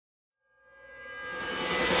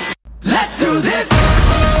Let's do this!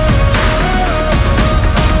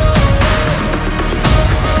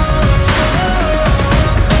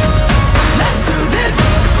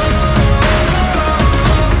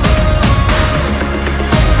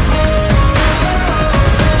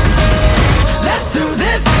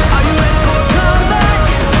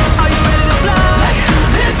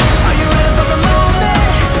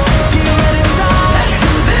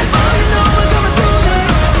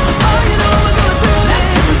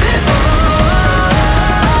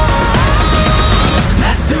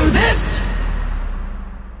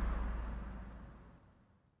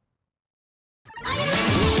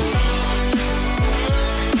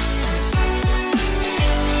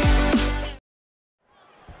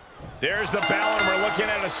 There's the bell, and we're looking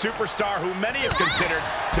at a superstar who many have considered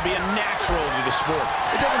to be a natural to the sport.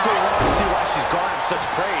 It doesn't take long to see why she's garnered such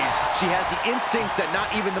praise. She has the instincts that not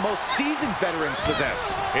even the most seasoned veterans possess.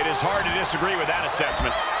 It is hard to disagree with that assessment,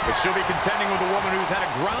 but she'll be contending with a woman who's had a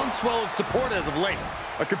groundswell of support as of late.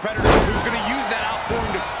 A competitor who's going to use that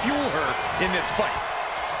outpouring to fuel her in this fight.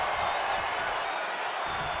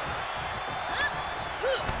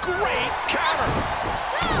 Great counter.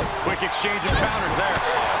 Quick exchange of counters there.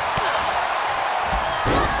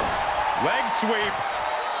 Leg sweep.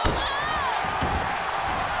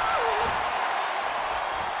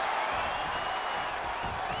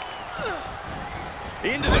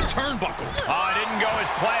 Into the turnbuckle. Oh, it didn't go as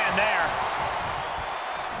planned there.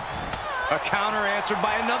 A counter answered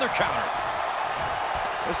by another counter.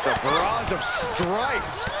 Just a barrage of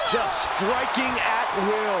strikes. Just striking at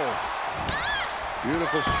will.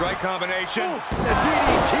 Beautiful strike combination. Oof, the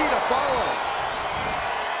DDT to follow.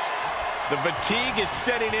 The fatigue is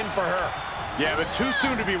setting in for her. Yeah, but too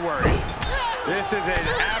soon to be worried. This is an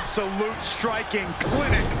absolute striking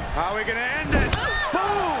clinic. How are we gonna end it?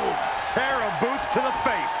 Boom! Pair of boots to the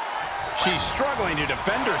face. She's struggling to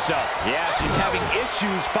defend herself. Yeah, she's having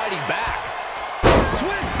issues fighting back.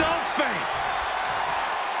 Twist of fate.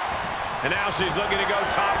 And now she's looking to go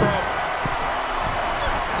top rope.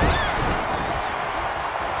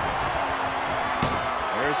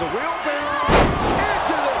 There's a wheelbarrow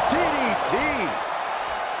into the DDT.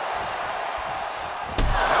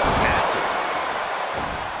 That was nasty.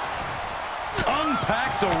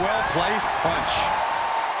 Unpacks a well-placed punch.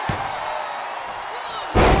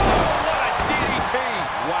 Oh, what a DDT.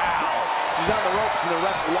 Wow. She's on the ropes and the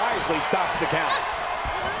ref wisely stops the count.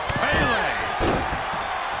 Pele.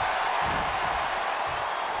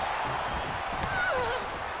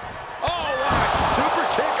 Oh, what a super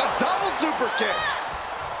kick, a double super kick.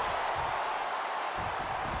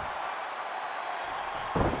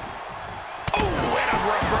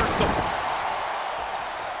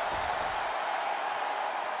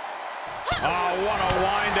 Oh, what a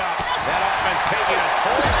wind-up. That offense taking a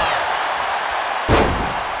toll on her.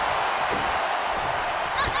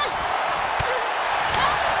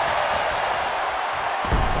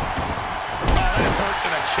 Oh, that hurt to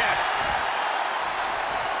the chest.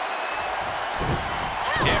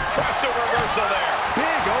 Impressive reversal there.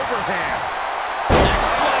 Big overhand.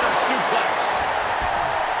 Exploder suplex.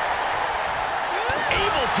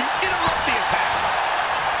 Able to interrupt the attack.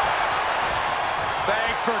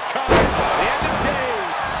 Thanks for coming. The end of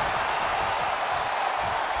days.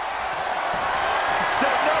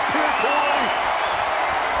 Setting up here, Corey.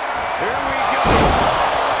 Here we go.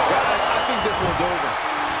 Guys, I think this one's over.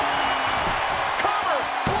 Cover.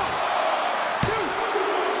 1, 2.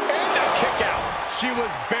 And a kick out. She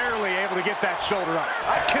was barely able to get that shoulder up.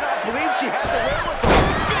 I cannot believe she had the hit with her.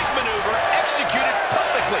 Big maneuver, executed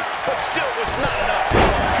perfectly, but still was not enough.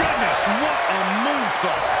 Goodness, what a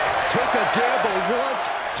moonsault. Took a gamble once,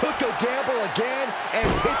 took a gamble again, and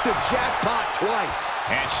hit the jackpot twice.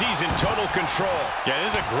 And she's in total control. Yeah,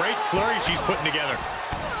 this is a great flurry she's putting together.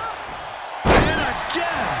 And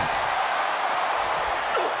again.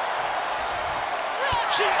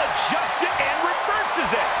 She adjusts it and reverses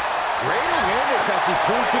it. Great awareness as she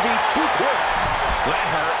proves to be too quick. Let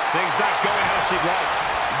her. Things not going how she'd like.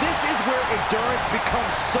 This is where endurance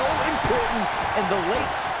becomes so important in the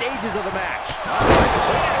late stages of the match.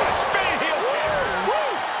 Spin heel kick.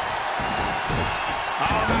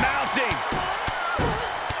 Mounting.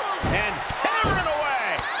 And hammering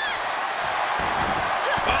away.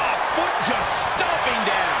 Oh, foot just stomping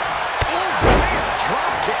down. Oh, man,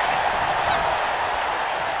 drop kick.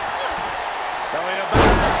 Belly to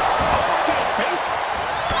back. Oh, to his face.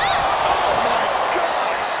 Oh, my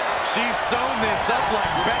gosh. She's sewn this up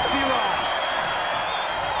like Betsy Ross.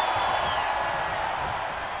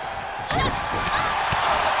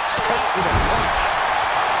 Caught with a punch.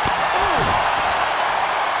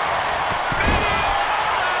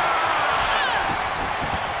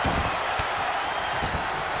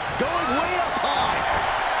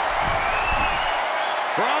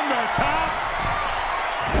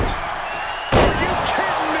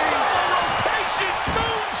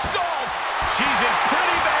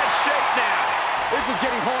 This is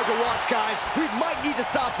getting hard to watch, guys. We might need to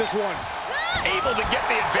stop this one. Able to get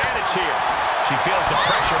the advantage here. She feels the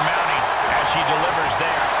pressure mounting as she delivers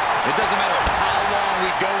there. It doesn't matter how long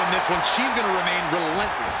we go in this one, she's going to remain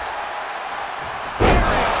relentless.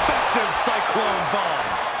 Effective cyclone bomb.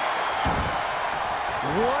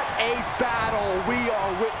 What a battle we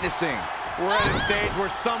are witnessing. We're at a stage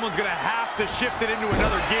where someone's going to have to shift it into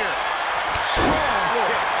another gear. Strong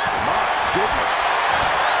kick. My goodness.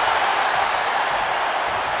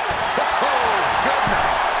 Oh, good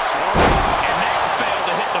night. And they failed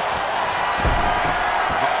to hit the...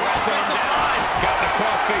 Got the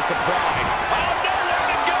crossface applied. Oh, nowhere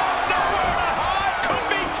to go, nowhere to hide. Could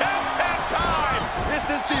be tap time. This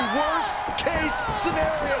is the worst case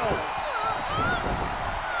scenario.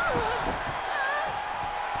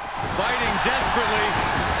 Fighting desperately,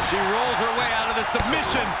 she rolls her way out of the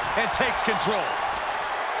submission and takes control.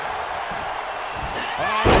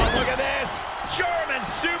 Oh, look at this. German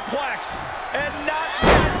suplex. And not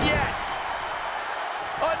done yet.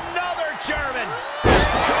 Another German.